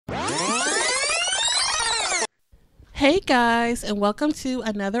Hey guys, and welcome to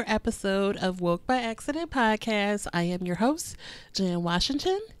another episode of Woke by Accident podcast. I am your host, Jan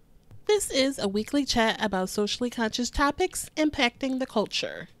Washington. This is a weekly chat about socially conscious topics impacting the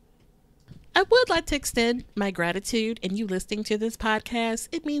culture. I would like to extend my gratitude in you listening to this podcast.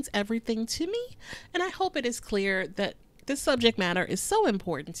 It means everything to me, and I hope it is clear that this subject matter is so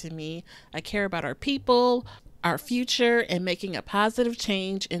important to me. I care about our people, our future, and making a positive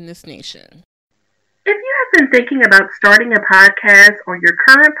change in this nation. If you have been thinking about starting a podcast or your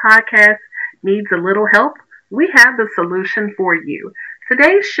current podcast needs a little help, we have the solution for you.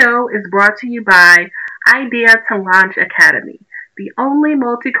 Today's show is brought to you by Idea to Launch Academy, the only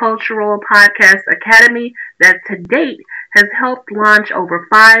multicultural podcast academy that to date has helped launch over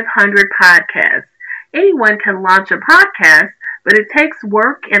 500 podcasts. Anyone can launch a podcast, but it takes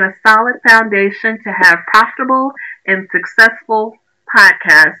work and a solid foundation to have profitable and successful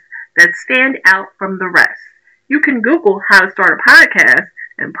podcasts that stand out from the rest. You can Google how to start a podcast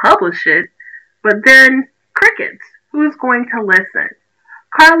and publish it, but then crickets. Who's going to listen?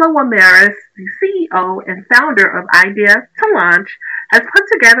 Carla Ramirez, the CEO and founder of Idea to Launch, has put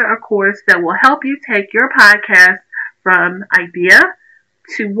together a course that will help you take your podcast from idea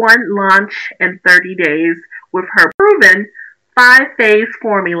to one launch in 30 days with her proven 5-phase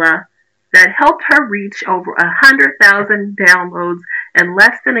formula that helped her reach over 100,000 downloads in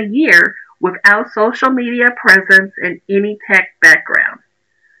less than a year without social media presence and any tech background.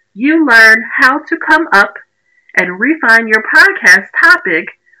 You learn how to come up and refine your podcast topic,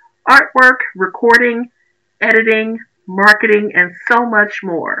 artwork, recording, editing, marketing, and so much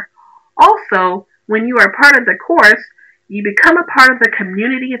more. Also, when you are part of the course, you become a part of the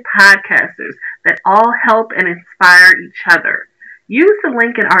community of podcasters that all help and inspire each other. Use the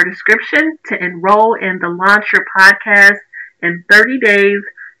link in our description to enroll in the Launch Your Podcast in 30 Days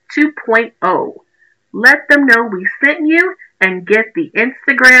 2.0. Let them know we sent you and get the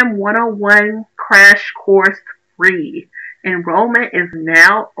Instagram 101 crash course free. Enrollment is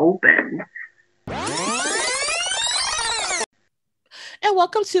now open. And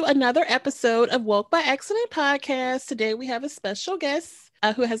welcome to another episode of Woke by Accident podcast. Today we have a special guest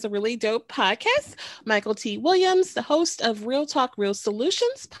who has a really dope podcast, Michael T. Williams, the host of Real Talk, Real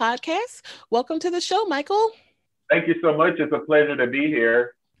Solutions podcast. Welcome to the show, Michael. Thank you so much. It's a pleasure to be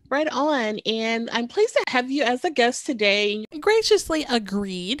here. Right on. And I'm pleased to have you as a guest today. You graciously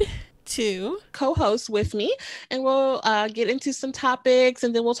agreed to co-host with me, and we'll get into some topics,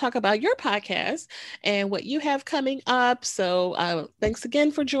 and then we'll talk about your podcast and what you have coming up. So thanks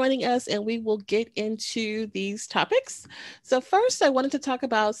again for joining us, and we will get into these topics. So first, I wanted to talk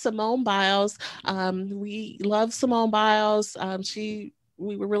about Simone Biles. We love Simone Biles.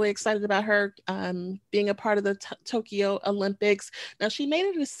 We were really excited about her being a part of the Tokyo Olympics. Now, she made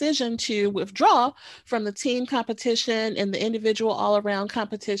a decision to withdraw from the team competition and the individual all-around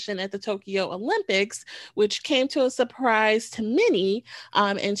competition at the Tokyo Olympics, which came to a surprise to many.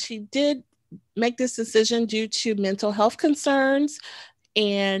 And she did make this decision due to mental health concerns.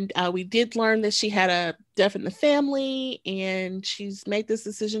 And we did learn that she had a death in the family, and she's made this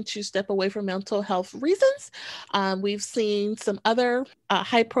decision to step away for mental health reasons. We've seen some other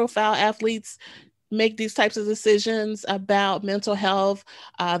high-profile athletes make these types of decisions about mental health.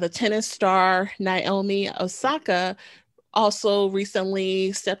 The tennis star Naomi Osaka also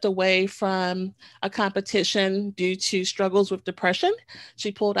recently stepped away from a competition due to struggles with depression.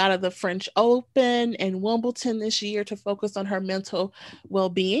 She pulled out of the French Open and Wimbledon this year to focus on her mental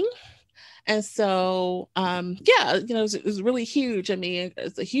well-being. And so, it was really huge. I mean,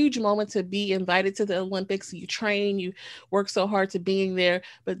 it's a huge moment to be invited to the Olympics. You train, you work so hard to being there,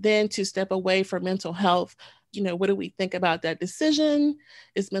 but then to step away for mental health. What do we think about that decision?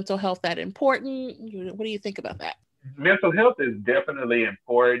 Is mental health that important? What do you think about that? Mental health is definitely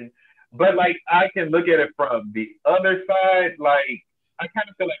important, but I can look at it from the other side. I kind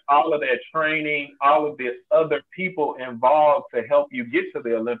of feel like all of that training, all of the other people involved to help you get to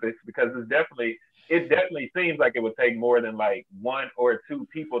the Olympics, because it definitely seems like it would take more than one or two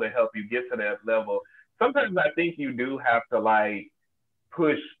people to help you get to that level. Sometimes I think you do have to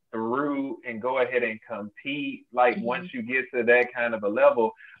push through and go ahead and compete once you get to that kind of a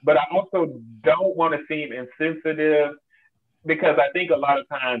level. But I also don't want to seem insensitive, because I think a lot of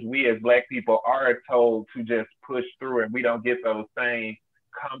times we as Black people are told to just push through, and we don't get those same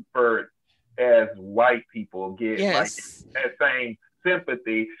comfort as white people get. Yes. That same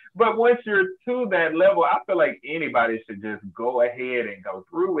sympathy. But once you're to that level, I feel like anybody should just go ahead and go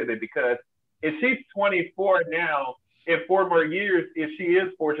through with it, because if she's 24 now, in 4 more years, if she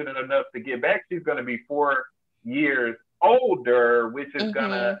is fortunate enough to get back, she's going to be 4 years older, which is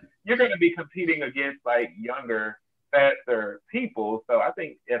you're going to be competing against younger faster people. So I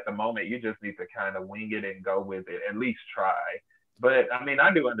think at the moment you just need to kind of wing it and go with it, at least try. But I mean,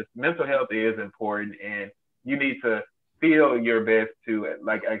 I do understand mental health is important, and you need to feel your best to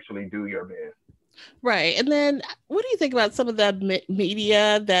like actually do your best. Right. And then what do you think about some of the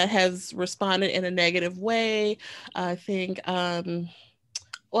media that has responded in a negative way? I think, well,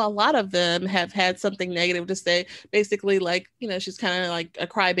 a lot of them have had something negative to say, basically, like, she's kind of like a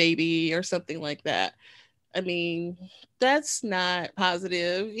crybaby or something like that. I mean, that's not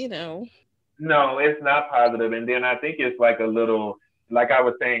positive. No, it's not positive. And then I think it's like a little, like I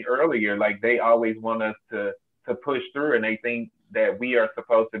was saying earlier, like they always want us to push through, and they think that we are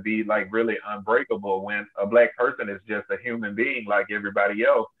supposed to be like really unbreakable when a black person is just a human being like everybody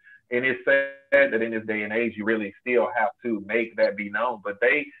else. And it's sad that in this day and age, you really still have to make that be known. But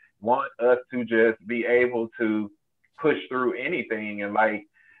they want us to just be able to push through anything. And like,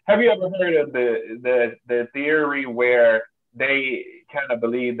 have you ever heard of the theory where they kind of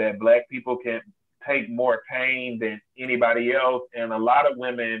believe that black people can take more pain than anybody else, and a lot of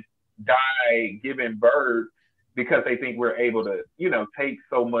women die giving birth because they think we're able to, take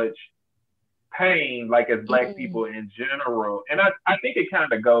so much pain, like as black people in general. And I think it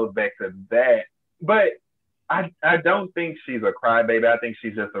kind of goes back to that. But I don't think she's a crybaby. I think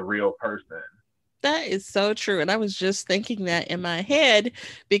she's just a real person. That is so true. And I was just thinking that in my head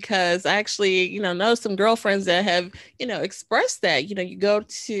because I actually, know some girlfriends that have, expressed that, you go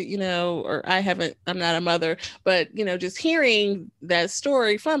to, or I'm not a mother, but, just hearing that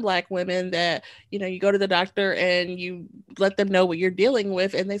story from Black women that, you go to the doctor and you let them know what you're dealing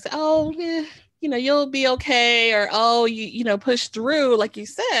with and they say, oh, yeah, you'll be okay, or oh, you push through, like you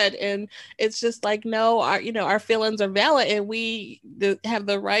said. And it's just like, no, our feelings are valid, and we have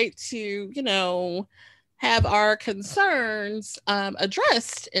the right to, have our concerns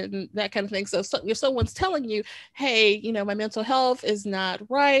addressed and that kind of thing. So if someone's telling you, hey, my mental health is not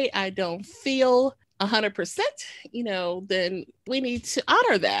right, I don't feel 100%, then we need to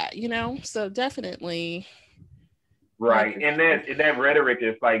honor that, so definitely. Right. And that rhetoric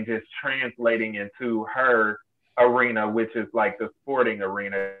is like just translating into her arena, which is like the sporting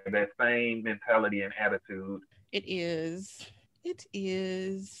arena, that same mentality and attitude. It is. It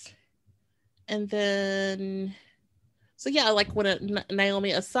is. And then, so yeah, like when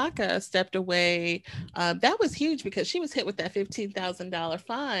Naomi Osaka stepped away, that was huge because she was hit with that $15,000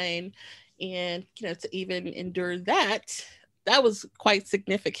 fine. And, to even endure that, that was quite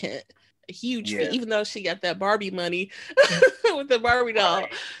significant. A huge fee, even though she got that Barbie money with the Barbie doll.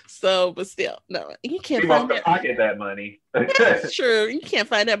 Right. So, but still, no, you can't find that. Pocket that money. That's true. You can't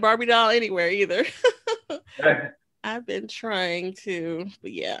find that Barbie doll anywhere either. I've been trying to,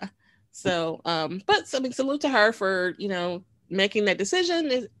 but yeah. So, but I mean, salute to her for, making that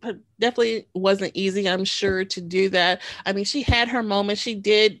decision. It definitely wasn't easy, I'm sure, to do that. I mean, she had her moment. She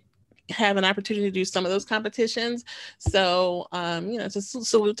did have an opportunity to do some of those competitions. So, just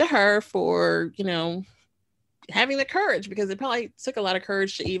salute to her for, having the courage, because it probably took a lot of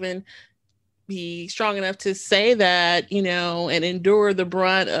courage to even be strong enough to say that, and endure the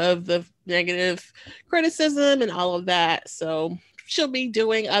brunt of the negative criticism and all of that. So she'll be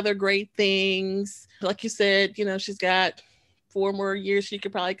doing other great things. Like you said, she's got 4 more years. She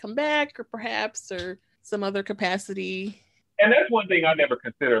could probably come back, or perhaps, or some other capacity. And that's one thing I never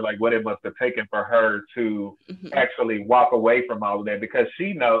considered, like what it must have taken for her to actually walk away from all of that, because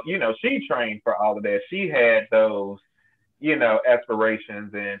she she trained for all of that. She had those,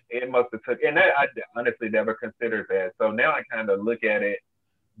 aspirations, and it must have took, and that I honestly never considered that. So now I kind of look at it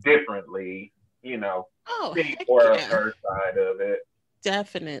differently, seeing more of her side of it.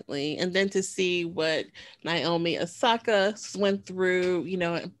 Definitely. And then to see what Naomi Osaka went through,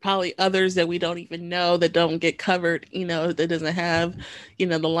 and probably others that we don't even know, that don't get covered, that doesn't have,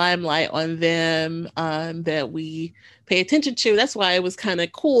 the limelight on them, that we pay attention to. That's why it was kind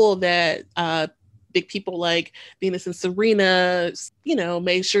of cool that big people like Venus and Serena,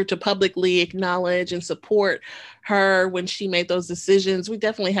 made sure to publicly acknowledge and support her when she made those decisions. We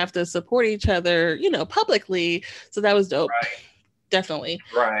definitely have to support each other, publicly. So that was dope. Right. Definitely.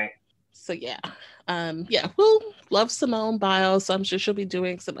 Right. So yeah. We'll love Simone Biles. So I'm sure she'll be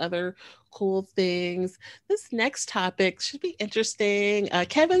doing some other cool things. This next topic should be interesting.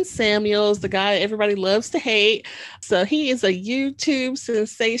 Kevin Samuels, the guy everybody loves to hate. So he is a YouTube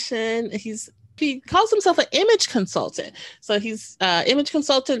sensation. He calls himself an image consultant. So he's image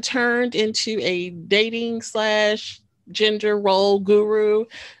consultant turned into a dating / gender role guru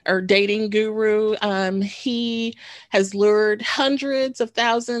or dating guru. He has lured hundreds of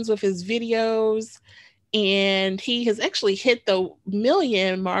thousands with his videos, And he has actually hit the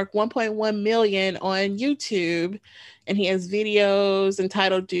million mark, 1.1 million on YouTube. And he has videos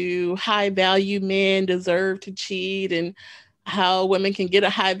entitled "Do High Value Men Deserve to Cheat?" and how women can get a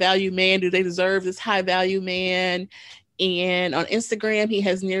high value man. Do they deserve this high value man? And on Instagram, he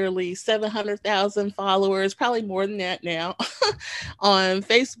has nearly 700,000 followers, probably more than that now. On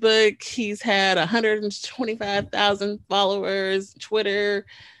Facebook, he's had 125,000 followers. Twitter,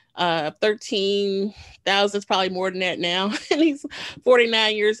 13,000, is probably more than that now. And he's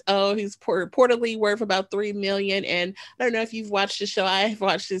 49 years old. He's reportedly worth about 3 million. And I don't know if you've watched the show. I've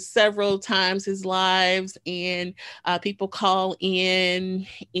watched it several times, his lives, and people call in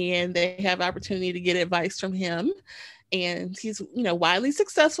and they have opportunity to get advice from him. And he's, widely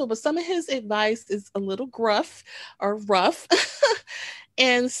successful, but some of his advice is a little gruff or rough.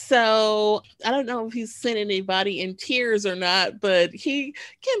 And so I don't know if he's sent anybody in tears or not, but he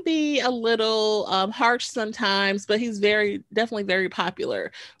can be a little harsh sometimes, but he's definitely very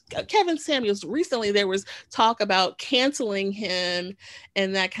popular. Kevin Samuels, recently there was talk about canceling him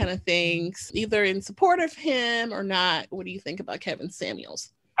and that kind of things, either in support of him or not. What do you think about Kevin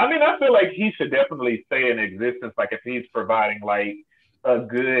Samuels? I mean, I feel like he should definitely stay in existence. Like if he's providing like a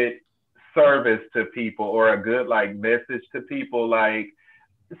good service to people or a good like message to people, like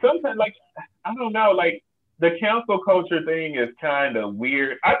sometimes like I don't know, like the cancel culture thing is kind of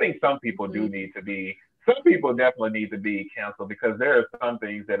weird. I think some people do need to be. Some people definitely need to be canceled because there are some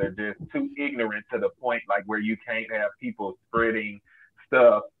things that are just too ignorant to the point, like where you can't have people spreading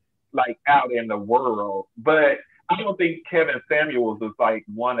stuff like out in the world. But I don't think Kevin Samuels is like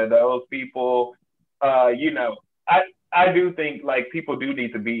one of those people. You know, I do think like people do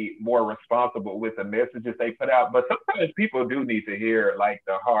need to be more responsible with the messages they put out, but sometimes people do need to hear like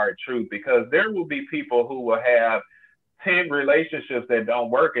the hard truth because there will be people who will have 10 relationships that don't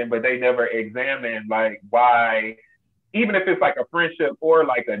work in, but they never examine like why, even if it's like a friendship or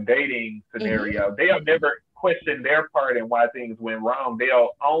like a dating scenario, they'll never question their part in why things went wrong.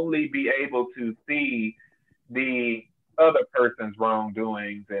 They'll only be able to see the other person's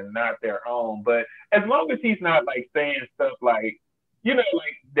wrongdoings and not their own. But as long as he's not like saying stuff like, you know,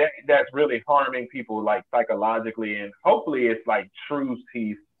 like that's really harming people like psychologically, and hopefully it's like truth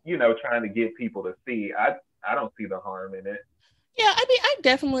he's, you know, trying to get people to see. I don't see the harm in it. Yeah, I mean, I'm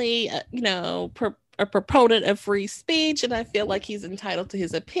definitely, a proponent of free speech, and I feel like he's entitled to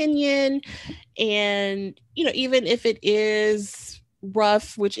his opinion. And, even if it is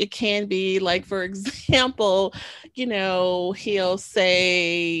rough, which it can be, like, for example, he'll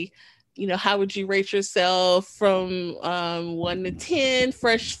say, how would you rate yourself from 1 to 10?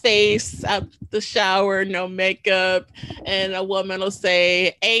 Fresh face, out the shower, no makeup. And a woman will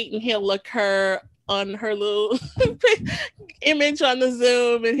say 8, and he'll look her on her little image on the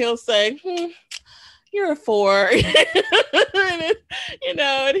Zoom, and he'll say, you're a 4.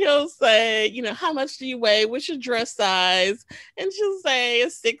 And he'll say, how much do you weigh? What's your dress size? And she'll say a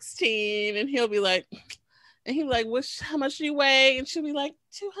 16. And he'll be like, how much do you weigh? And she'll be like,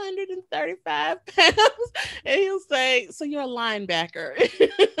 235 pounds. And he'll say, so you're a linebacker.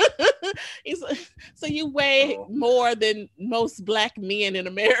 He's like, so you weigh more than most Black men in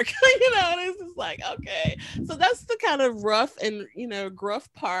America. And it's just like, okay. So that's the kind of rough and, gruff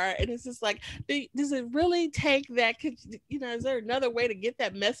part. And it's just like, does it really take that? Is there another way to get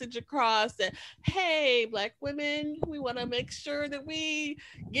that message across that, hey, Black women, we want to make sure that we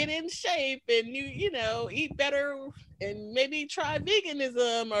get in shape and eat better and maybe try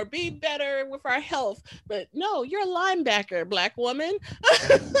veganism or be better with our health. But no, you're a linebacker, Black woman.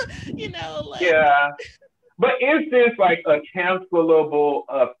 Yeah. But is this like a cancelable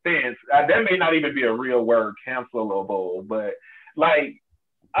offense? That may not even be a real word, cancelable, but like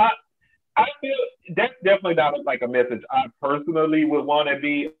I feel that's definitely not like a message I personally would want to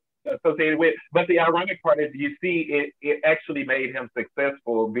be associated with. But the ironic part is you see it actually made him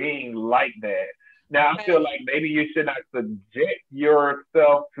successful being like that. Now I feel like maybe you should not subject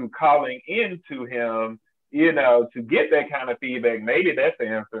yourself to calling into him, to get that kind of feedback. Maybe that's the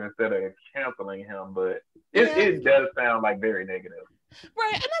answer instead of canceling him, but it does sound like very negative.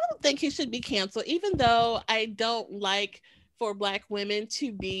 Right. And I don't think he should be canceled, even though I don't like for Black women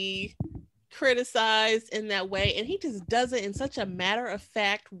to be criticized in that way. And he just does it in such a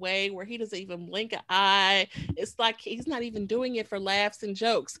matter-of-fact way where he doesn't even blink an eye. It's like he's not even doing it for laughs and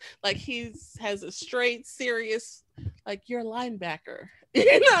jokes. Like has a straight, serious, like, you're a linebacker.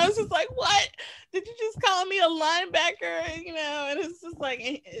 It's just like, what? Did you just call me a linebacker? And it's just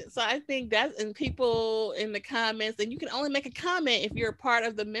like, so I think that, and people in the comments, and you can only make a comment if you're a part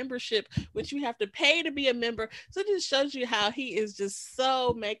of the membership, which you have to pay to be a member. So it just shows you how he is just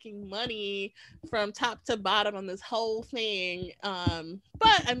so making money from top to bottom on this whole thing.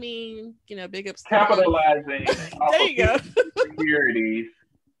 But I mean, big ups to capitalizing off there of you go. Insecurities.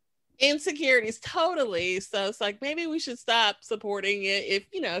 Insecurities, totally. So it's like, maybe we should stop supporting it if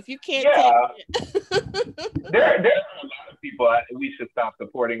you can't Yeah. take it. There are a lot of people we should stop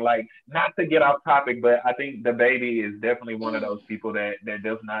supporting. Like, not to get off topic, but I think the baby is definitely one of those people that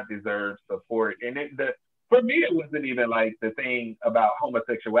does not deserve support. And for me, it wasn't even like the thing about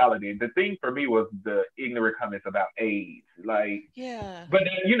homosexuality. The thing for me was the ignorant comments about AIDS. Like, yeah. But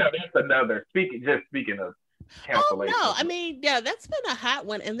then, that's another speaking of cancellation. Oh no, I mean, yeah, that's been a hot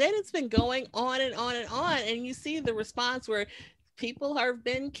one, and then it's been going on and on and on, and you see the response where people have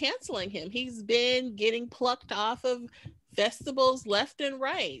been canceling him. He's been getting plucked off of festivals left and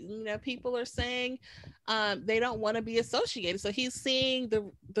right. People are saying they don't want to be associated. So he's seeing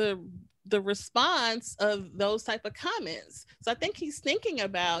the response of those type of comments. So I think he's thinking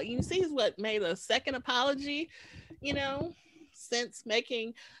about. You see, he's made a second apology, since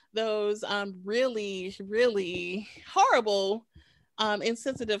making those really, really horrible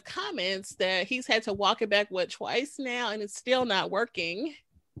insensitive comments that he's had to walk it back twice now, and it's still not working.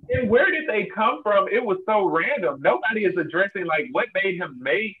 And where did they come from? It was so random. Nobody is addressing like what made him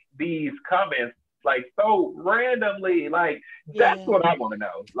make these comments like so randomly. Like, that's what I want to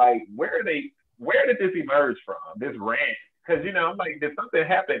know. Like, where did this emerge from? This rant? Because I'm like, did something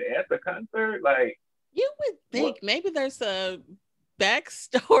happen at the concert? Like, you would think maybe there's a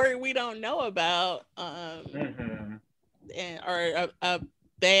backstory we don't know about, or a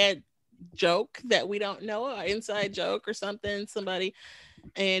bad joke that we don't know, an inside joke or something, somebody,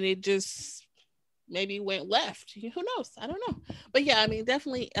 and it just maybe went left. Who knows? I don't know. But yeah, I mean,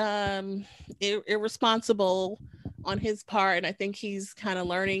 definitely irresponsible on his part, and I think he's kind of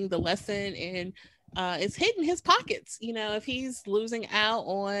learning the lesson, and it's hitting his pockets. If he's losing out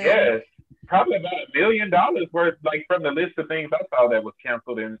on probably about $1 million worth, like from the list of things I saw that was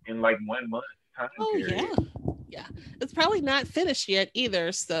canceled in like 1 month time period. Yeah, it's probably not finished yet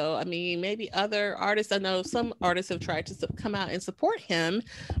either. So I mean, maybe other artists, I know some artists have tried to come out and support him,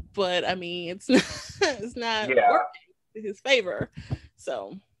 but I mean, it's not working in his favor.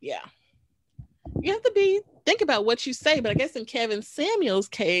 So yeah, you have to think about what you say. But I guess in Kevin Samuel's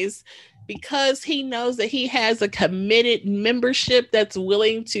case, because he knows that he has a committed membership that's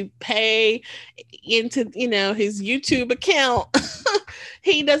willing to pay into, his YouTube account,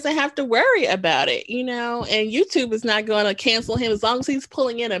 he doesn't have to worry about it, and YouTube is not going to cancel him as long as he's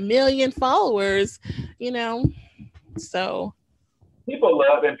pulling in 1 million followers, so. People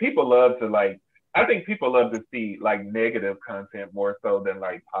love to like, I think people love to see like negative content more so than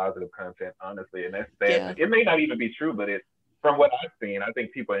like positive content, honestly. And that's sad. Yeah. It may not even be true, but it's from what I've seen, I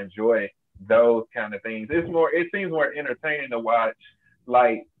think people enjoy those kind of things. It seems more entertaining to watch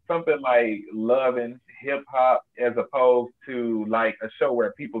like something like Love and Hip Hop as opposed to like a show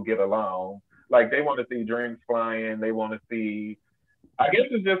where people get along. Like, they want to see drinks flying. They want to see, I guess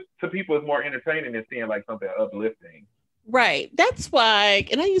it's just, to people, it's more entertaining than seeing like something uplifting. Right. That's why,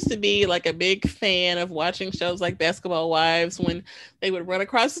 and I used to be like a big fan of watching shows like Basketball Wives when they would run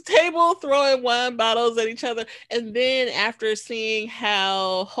across the table, throwing wine bottles at each other. And then after seeing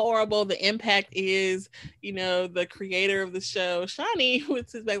how horrible the impact is, the creator of the show, Shawnee, would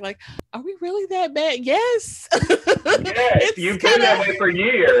sit back like, are we really that bad? Yes. Yes, you've been that way for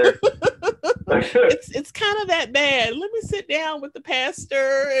years. it's kind of that bad. Let me sit down with the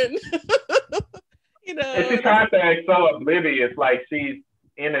pastor and... And she tries to act so oblivious, like she's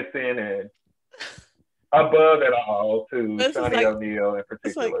innocent and above it all to Sonny O'Neal in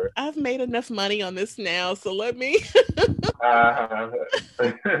particular. It's like, I've made enough money on this now, so let me.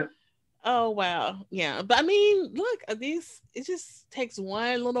 Oh, wow. Yeah. But I mean, look, it just takes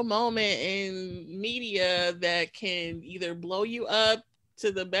one little moment in media that can either blow you up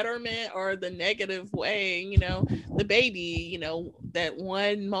to the betterment or the negative way. The baby, that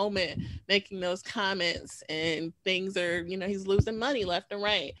one moment making those comments, and things are, he's losing money left and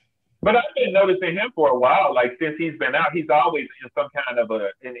right. But I've been noticing him for a while. Like, since he's been out, he's always in some kind of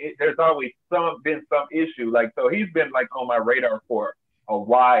there's always been some issue. Like, so he's been like on my radar for a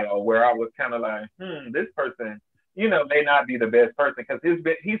while, where I was kind of like, this person, may not be the best person, because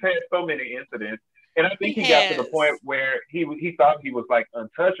he's had so many incidents. And I think he got to the point where he thought he was like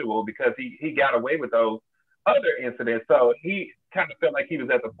untouchable because he got away with those other incidents. So he kind of felt like he was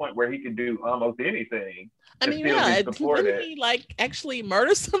at the point where he could do almost anything I and mean, still be yeah, wouldn't supported. he like actually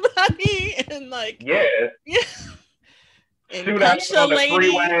murder somebody and like, Yes, yeah, and shoot out punch a on the lady?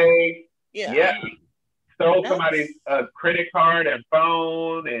 freeway. Yeah, Yeah, stole somebody's that's credit card and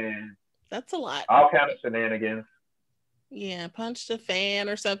phone and that's a lot. all kind of shenanigans. Yeah, punched a fan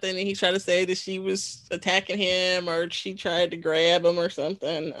or something, and he tried to say that she was attacking him or she tried to grab him or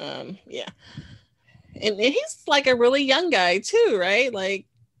something. Yeah, and he's like a really young guy too, right? Like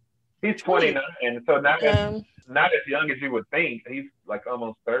He's 20. 29, so Um, not as young as you would think. He's like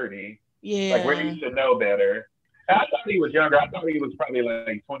almost 30. Like where yeah, he should know better. I thought he was younger. I thought he was probably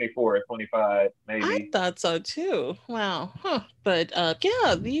like 24 or 25, I maybe. thought so too. Wow, huh? But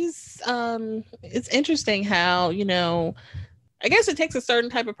yeah, these it's interesting how I guess it takes a certain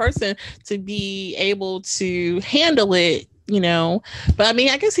type of person to be able to handle it. But I mean,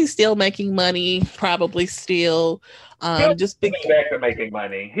 I guess he's still making money, probably still. He'll Just go big. back to making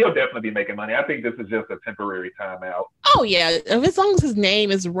money. He'll definitely be making money. I think this is just a temporary timeout. Oh yeah, as long as his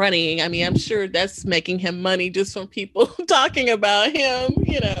name is running, I mean, I'm sure that's making him money just from people talking about him.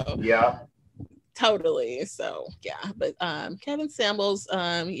 Yeah. Totally. So yeah, but Kevin Samuels,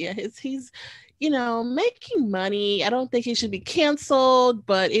 yeah, he's making money. I don't think he should be canceled,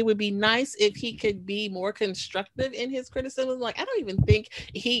 but it would be nice if he could be more constructive in his criticism. Like I don't even think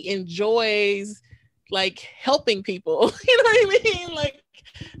he enjoys like helping people. You know what I mean? Like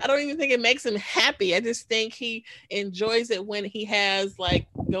I don't even think it makes him happy. I just think he enjoys it when he has like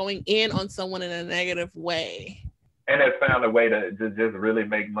going in on someone in a negative way. And has found a way to just really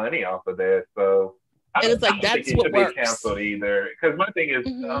make money off of that. So And it's I like don't think that's he what should be works. canceled either. Because my thing is,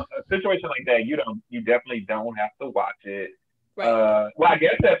 Hmm. a situation like that, you definitely don't have to watch it. Right. Well, I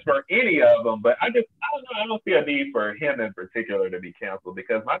guess that's for any of them, but I don't know, I don't see a need for him in particular to be canceled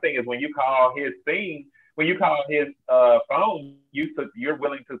because my thing is when you call his phone, you're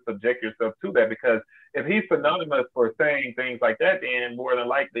willing to subject yourself to that because if he's synonymous for saying things like that, then more than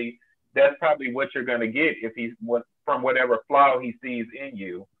likely that's probably what you're going to get if he's from whatever flaw he sees in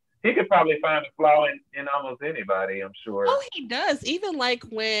you. He could probably find a flaw in almost anybody, I'm sure. Oh, he does. Even like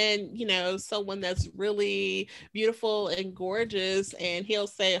when, someone that's really beautiful and gorgeous, and he'll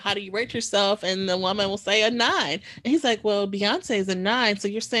say, "How do you rate yourself?" And the woman will say a 9. And he's like, "Well, Beyonce is a 9. So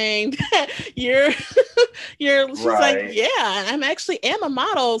you're saying that you're, she's like, Right. "Yeah, I'm actually am a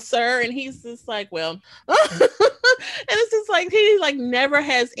model, sir." And he's just like, "Well," and it's just like, he like never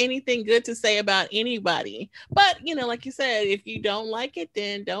has anything good to say about anybody. But, like you said, if you don't like it,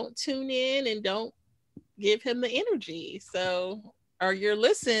 then don't tune in and don't give him the energy. So, or your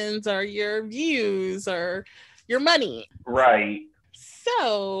listens, or your views, or your money. Right.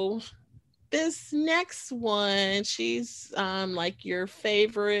 So, this next one, she's like your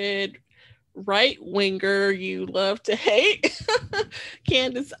favorite right winger you love to hate,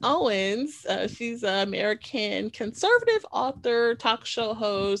 Candice Owens. She's an American conservative author, talk show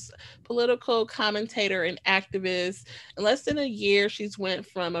host, political commentator, and activist. In less than a year, she's went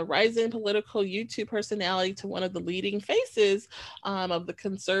from a rising political YouTube personality to one of the leading faces of the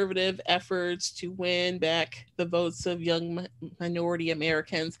conservative efforts to win back the votes of young minority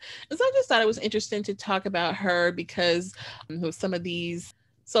Americans. And so I just thought it was interesting to talk about her because with some of these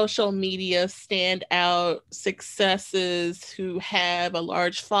social media standout successes who have a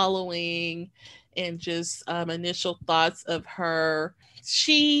large following and just initial thoughts of her.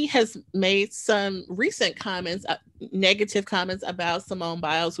 She has made some recent comments, negative comments about Simone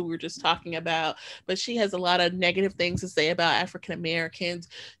Biles, who we were just talking about, but she has a lot of negative things to say about African Americans.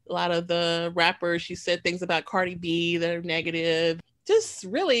 A lot of the rappers, she said things about Cardi B that are negative, just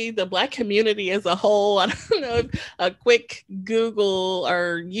really the Black community as a whole. I don't know if a quick Google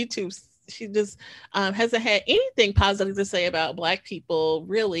or YouTube, she just hasn't had anything positive to say about Black people,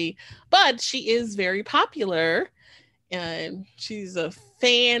 really. But she is very popular, and she's a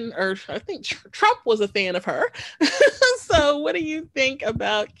fan, or I think Trump was a fan of her. So, what do you think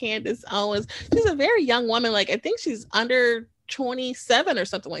about Candice Owens? She's a very young woman. Like, I think she's under 27 or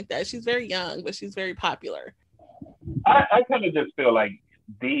something like that. She's very young, but she's very popular. I kind of just feel like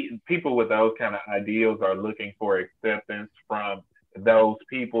the people with those kind of ideals are looking for acceptance from those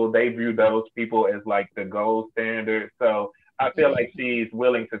people. They view those people as like the gold standard. So I feel like Mm-hmm. she's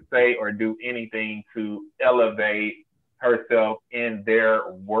willing to say or do anything to elevate herself in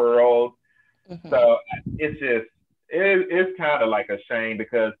their world. Mm-hmm. So it's kind of like a shame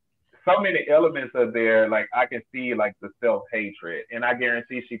because so many elements are there. Like I can see like the self hatred, and I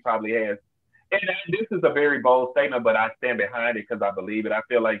guarantee she probably has. And this is a very bold statement, but I stand behind it because I believe it. I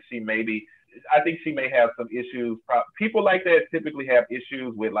feel like I think she may have some issues. People like that typically have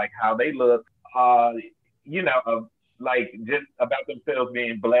issues with like how they look. Uh, of like just about themselves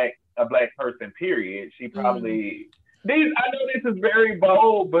being a black person, period. She probably I know this is very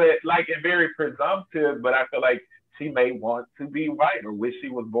bold, but like and very presumptive, but I feel like she may want to be white or wish she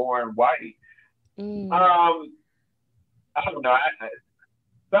was born white. Um, I don't know.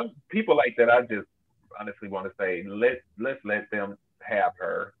 Some people like that, I just honestly want to say, let's let them have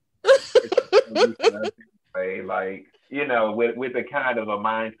her. Way, like with a kind of a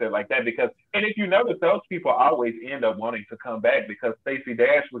mindset like that, because and if you notice, those people always end up wanting to come back because Stacey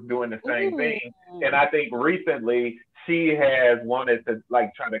Dash was doing the same thing, and I think recently she has wanted to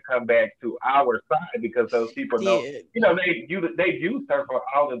like try to come back to our side because those people know, they use her for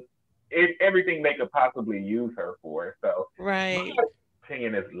all of everything they could possibly use her for. So right. my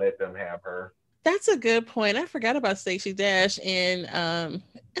opinion is let them have her. That's a good point. I forgot about Stacey Dash, and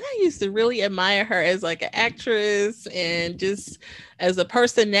I used to really admire her as like an actress and just as a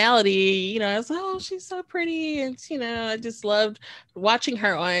personality. I was like, oh, she's so pretty, and I just loved watching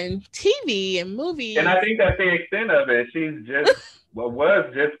her on TV and movies. And I think that's the extent of it. She's just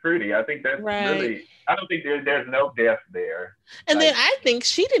was just pretty. I think that's right. really. I don't think there's no depth there. And then I think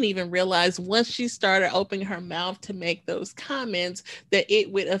she didn't even realize once she started opening her mouth to make those comments that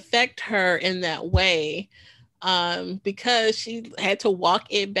it would affect her in that way, because she had to walk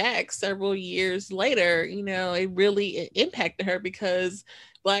it back several years later. It really impacted her because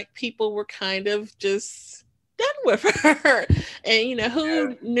Black people were kind of just done with her. And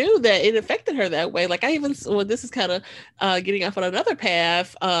who knew that it affected her that way? Like this is kind of getting off on another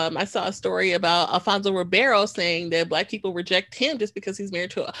path. I saw a story about Alfonso Ribeiro saying that Black people reject him just because he's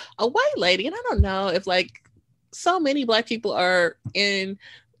married to a white lady. And I don't know if like so many Black people are in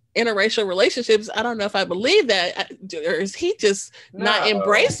interracial relationships. I don't know if I believe that, or is he just not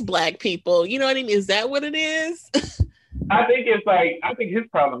embrace Black people? You know what I mean? Is that what it is? I think it's like, I think his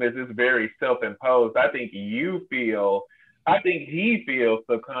problem is it's very self-imposed. I think he feels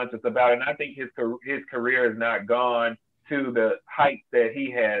subconscious about it. And I think his career has not gone to the heights that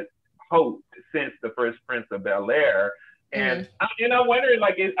he had hoped since the Fresh Prince of Bel-Air. And I'm wondering,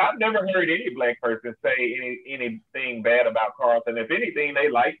 like, I've never heard any Black person say anything bad about Carlton. If anything, they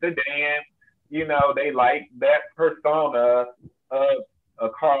like the dance, they like that persona of a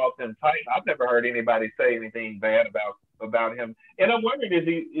Carlton type. I've never heard anybody say anything bad about him. And I'm wondering,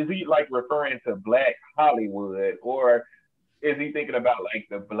 is he like referring to Black Hollywood, or is he thinking about like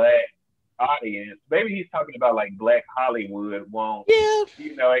the Black audience? Maybe he's talking about like Black Hollywood won't,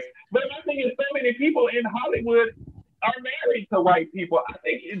 But my thing is, so many people in Hollywood are married to white people. I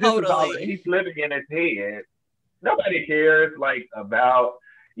think this is all that he's living in his head. Nobody cares like about,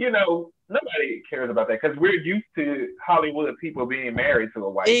 nobody cares about that because we're used to Hollywood people being married to a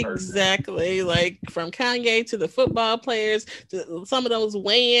white person. Exactly. Like from Kanye to the football players to some of those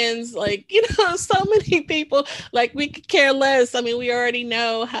Wayans, like, so many people, like we could care less. I mean, we already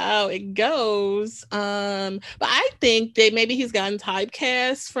know how it goes. But I think that maybe he's gotten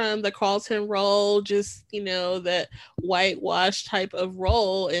typecast from the Carlton role, just, that whitewash type of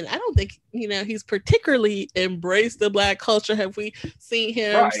role. And I don't think, he's particularly embraced the Black culture. Have we seen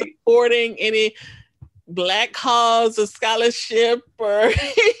him supporting any Black cause or scholarship or,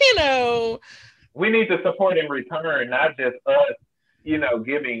 We need to support in return, not just us,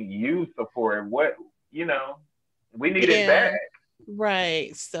 giving you support. We need it back.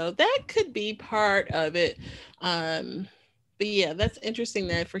 Right. So that could be part of it. But yeah, that's interesting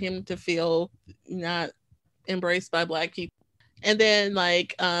that for him to feel not embraced by Black people. And then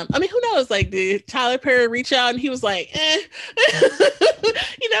like, who knows? Like, did Tyler Perry reach out and he was like, we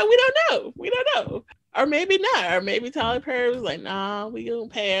don't know. Or maybe not. Or maybe Tyler Perry was like, nah, we gonna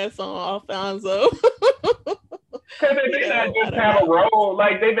pass on Alfonso. Because they may not just have a role.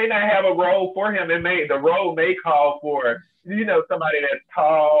 Like, they may not have a role for him. The role may call for, somebody that's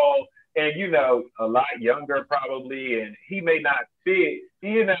tall and, a lot younger probably. And he may not fit,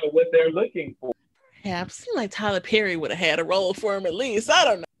 what they're looking for. Yeah, it seemed like Tyler Perry would have had a role for him at least. I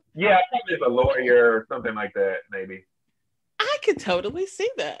don't know. Yeah, probably as a lawyer or something like that, maybe. I could totally see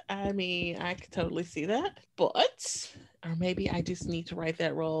that. But, or maybe I just need to write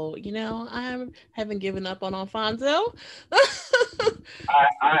that role. I haven't given up on Alfonso.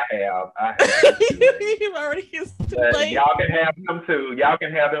 I have. You've already used to play. Y'all can have them too.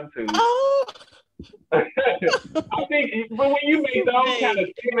 Oh. I think, but when you make those kind of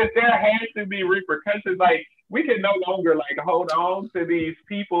statements, there has to be repercussions. Like, we can no longer like hold on to these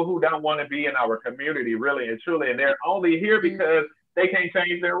people who don't want to be in our community, really and truly, and they're only here because they can't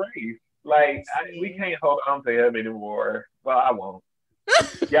change their race. Like, we can't hold on to him anymore. Well, I won't.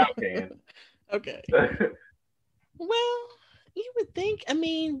 Y'all can. Okay. Well, You would think, I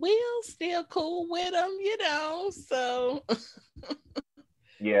mean, Will's still cool with him, so if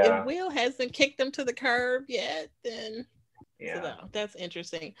Yeah, Will hasn't kicked him to the curb yet, then so yeah. that's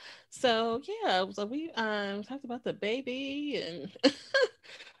interesting. So yeah, so we talked about the baby and We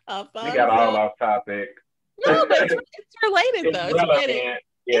got all Alfonso. off topic. No, but it's related It's though. It's related. relevant.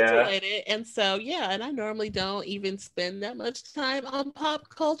 It's Yeah. related. And so yeah, and I normally don't even spend that much time on pop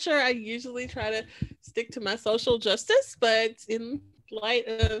culture. I usually try to stick to my social justice, but in light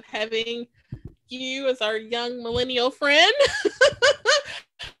of having you as our young millennial friend.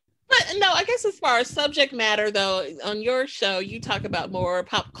 But no, I guess as far as subject matter though, on your show you talk about more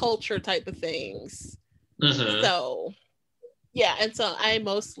pop culture type of things. Mm-hmm. So yeah, and so I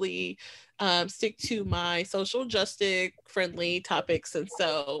mostly stick to my social justice friendly topics, and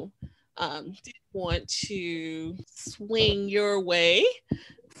so did want to swing your way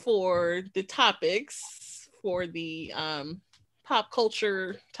for the topics for the pop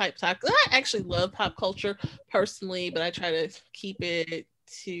culture type talk. I actually love pop culture personally, but I try to keep it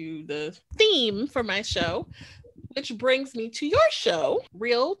to the theme for my show, which brings me to your show,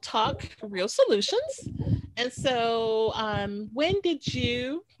 Real Talk, Real Solutions. And so, when did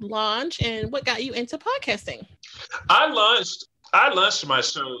you launch, and what got you into podcasting? I launched my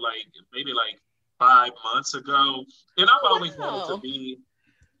show like maybe like 5 months ago, and I've Oh, always wanted to wow. be.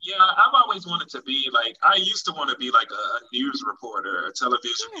 Yeah, I've always wanted to be like I used to want to be like a news reporter, a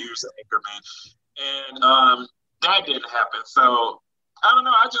television Yeah. news anchorman, and that didn't happen. So I don't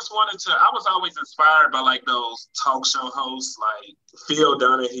know. I just wanted to. I was always inspired by like those talk show hosts like Phil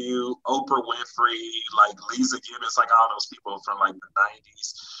Donahue, Oprah Winfrey, like Lisa Gibbons, like all those people from like the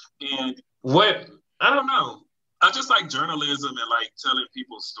 '90s. And what I don't know. I just like journalism and like telling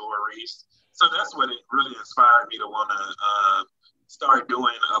people stories. So that's what it really inspired me to want to start doing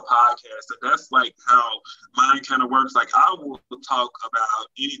a podcast. And that's like how mine kind of works. Like I will talk about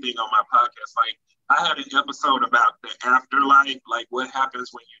anything on my podcast. Like I had an episode about the afterlife, like what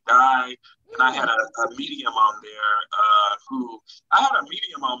happens when you die. And I had a medium on there I had a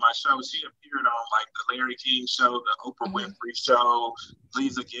medium on my show. She appeared on like the Larry King show, the Oprah Winfrey show,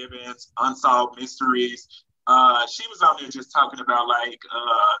 Lisa Gibbons, Unsolved Mysteries. She was out there just talking about like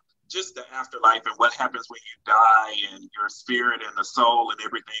just the afterlife and what happens when you die and your spirit and the soul and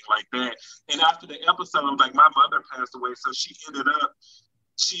everything like that. And after the episode, like my mother passed away, so she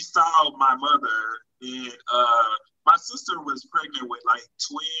saw my mother, and my sister was pregnant with like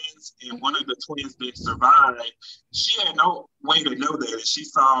twins, and one of the twins didn't survive. She had no way to know that, and she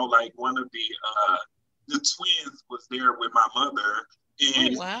saw like one of the twins was there with my mother,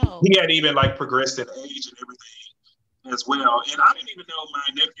 and wow. he had even like progressed in age and everything as well. And I didn't even know my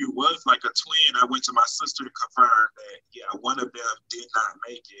nephew was like a twin. I went to my sister to confirm that, yeah, one of them did not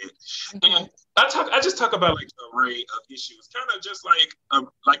make it. And I just talk about like an array of issues, kind of just like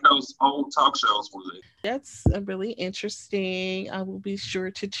those old talk shows would. That's really interesting. I will be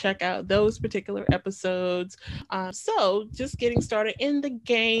sure to check out those particular episodes. So, just getting started in the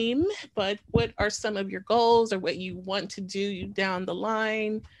game, but what are some of your goals or what you want to do down the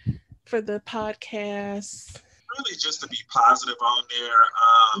line for the podcast? Really just to be positive on there,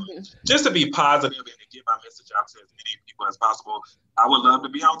 just to be positive and to get my message out to as many people as possible. I would love to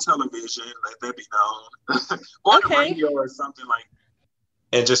be on television, let that be known, or the radio or something like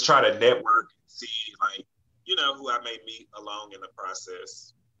that, and just try to network and see like, who I may meet along in the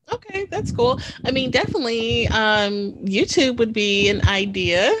process. Okay, that's cool. I mean, definitely YouTube would be an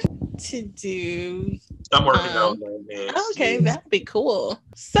idea to do. I'm working on that. Okay, that'd be cool.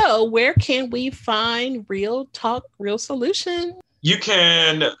 So, where can we find Real Talk, Real Solution? You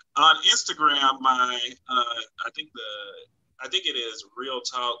can on Instagram. I think it is Real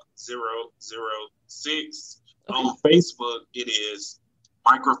Talk 006. Okay. On Facebook, it is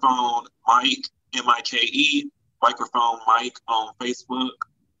Microphone Mike Mike, Microphone Mike on Facebook,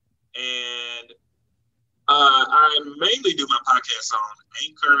 and I mainly do my podcast on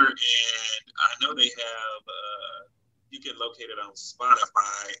Anchor, and I know they have, you can locate it on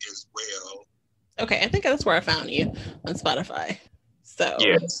Spotify as well. Okay, I think that's where I found you, on Spotify. So,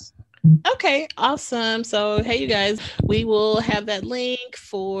 yes. Okay, awesome. So, hey, you guys, we will have that link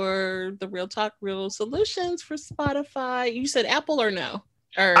for the Real Talk, Real Solutions for Spotify. You said Apple or no?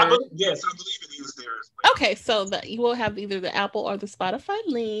 Yes, I believe it is there as well. Okay, so that you will have either the Apple or the Spotify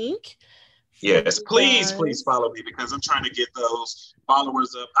link. Yes, please follow me because I'm trying to get those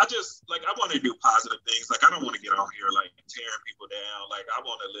followers up. I want to do positive things. Like, I don't want to get on here like tearing people down. Like, I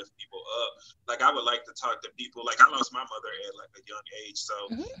want to lift people up. Like, I would like to talk to people. Like, I lost my mother at like a young age, so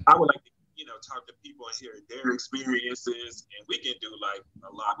I would like to talk to people and hear their experiences, and we can do like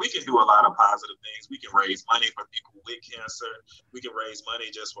a lot. We can do a lot of positive things. We can raise money for people with cancer. We can raise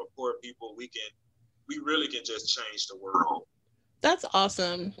money just for poor people. We really can just change the world. That's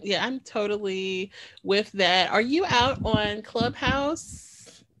awesome. Yeah, I'm totally with that. Are you out on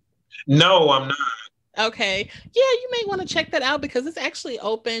Clubhouse? No, I'm not. Okay. Yeah, you may want to check that out because it's actually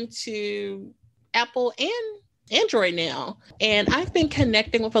open to Apple and Android now. And I've been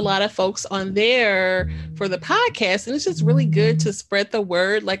connecting with a lot of folks on there for the podcast. And it's just really good to spread the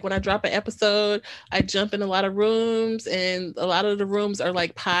word. Like when I drop an episode, I jump in a lot of rooms, and a lot of the rooms are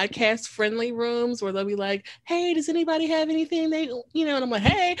like podcast friendly rooms where they'll be like, hey, does anybody have anything they, and I'm like,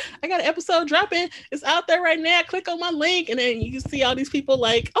 hey, I got an episode dropping. It's out there right now. Click on my link. And then you can see all these people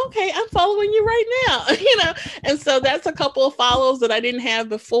like, okay, I'm following you right now, And so that's a couple of follows that I didn't have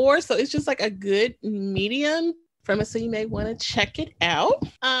before. So it's just like a good medium from it, so you may want to check it out.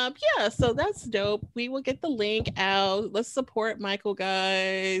 Yeah, so that's dope. We will get the link out. Let's support Michael,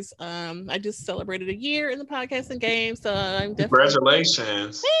 guys. I just celebrated a year in the podcasting game, so I'm definitely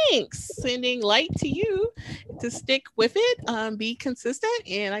congratulations. Thanks. Sending light to you to stick with it, be consistent,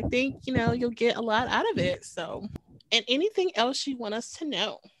 and I think you'll get a lot out of it. So, and anything else you want us to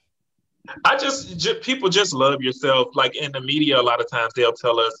know? People just love yourself. Like in the media, a lot of times they'll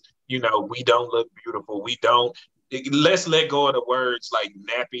tell us, we don't look beautiful. We don't. Let's let go of the words like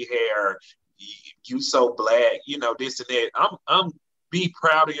nappy hair, you so black, this and that. Be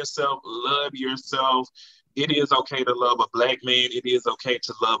proud of yourself, love yourself. It is okay to love a black man. It is okay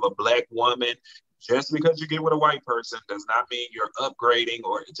to love a black woman. Just because you get with a white person does not mean you're upgrading,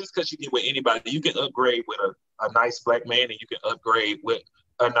 or just because you get with anybody. You can upgrade with a nice black man, and you can upgrade with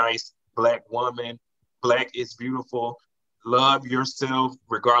a nice black woman. Black is beautiful. Love yourself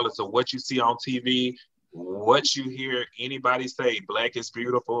regardless of what you see on TV, what you hear anybody say. Black is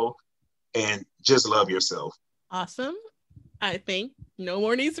beautiful, and just love yourself. Awesome. I think no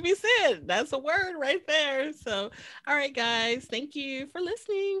more needs to be said. That's a word right there. So, all right, guys, thank you for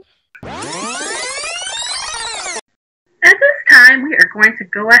listening. At this time, we are going to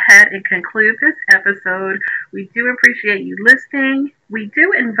go ahead and conclude this episode. We do appreciate you listening. We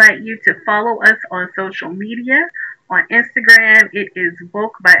do invite you to follow us on social media. On Instagram, it is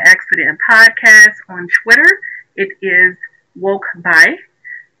Woke by Accident Podcast. On Twitter, it is Woke by.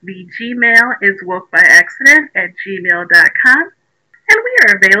 The Gmail is wokebyaccident@gmail.com. And we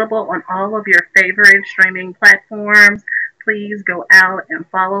are available on all of your favorite streaming platforms. Please go out and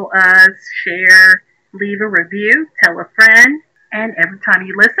follow us, share, leave a review, tell a friend. And every time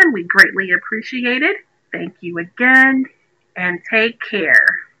you listen, we greatly appreciate it. Thank you again, and take care.